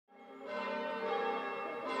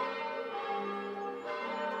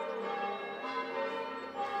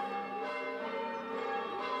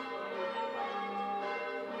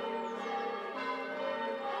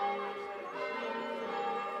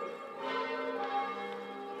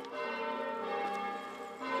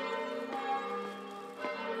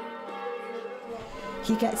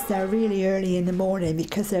he gets there really early in the morning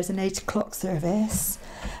because there's an 8 o'clock service,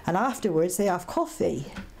 and afterwards they have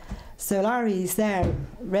coffee. So Larry's there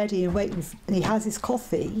ready and waiting, and he has his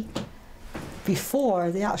coffee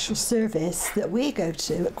before the actual service that we go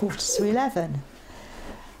to at 11:15.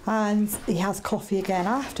 And he has coffee again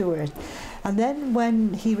afterward. And then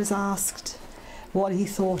when he was asked what he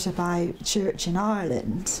thought about church in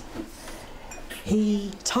Ireland,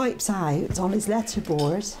 he types out on his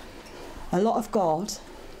letterboard a lot of God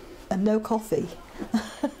and no coffee.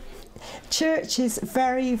 Church is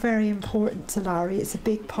very, very important to Larry. It's a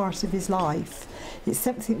big part of his life. It's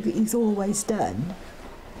something that he's always done,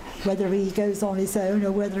 whether he goes on his own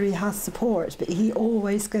or whether he has support, but he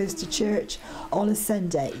always goes to church on a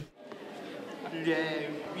Sunday. Larry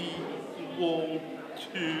want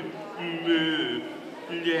to move.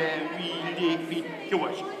 Larry living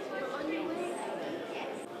George.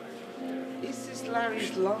 Is this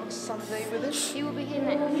Larry's last Sunday with us? He will be here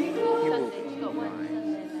next Sunday. He's got one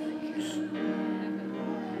Sunday.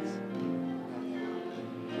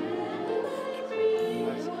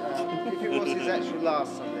 If it was his actual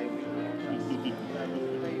last Sunday,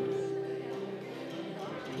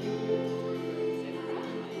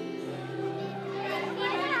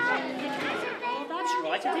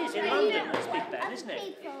 Right, it is in London. That's Big Ben, isn't it?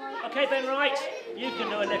 Okay, Ben, right. You can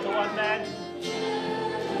do a little one, man.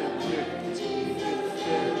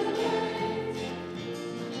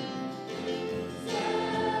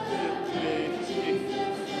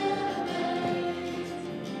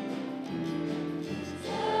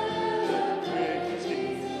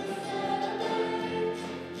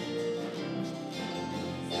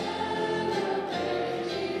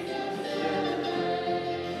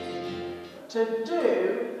 To do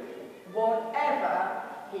whatever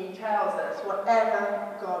he tells us,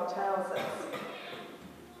 whatever God tells us.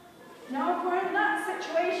 Now, if we're in that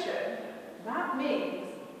situation, that means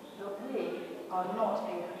that we are not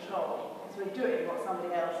in control, because we're doing what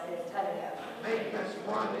somebody else is telling us. make us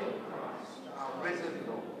one in Christ, our risen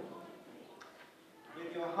Lord.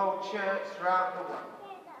 With your whole church throughout the world,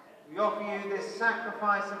 we offer you this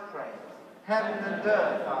sacrifice of praise. Heaven and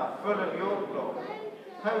earth are full of your glory.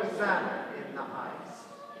 Hosanna in the highest.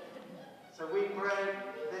 So we break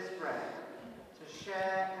this bread to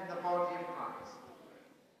share in the body of Christ.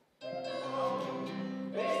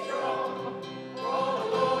 Be strong, for the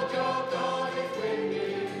Lord your God is with you.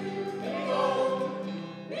 Be bold,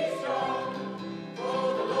 be strong, for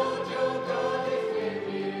the Lord your God is with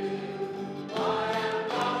you. I am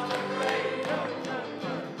not afraid,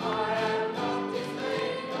 I am not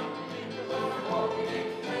dismayed, for I'm walking in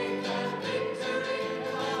faith and victory.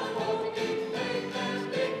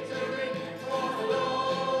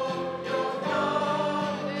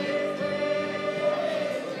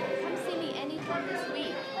 Come see me anytime this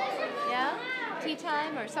week. Yeah? Tea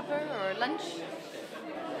time or supper or lunch?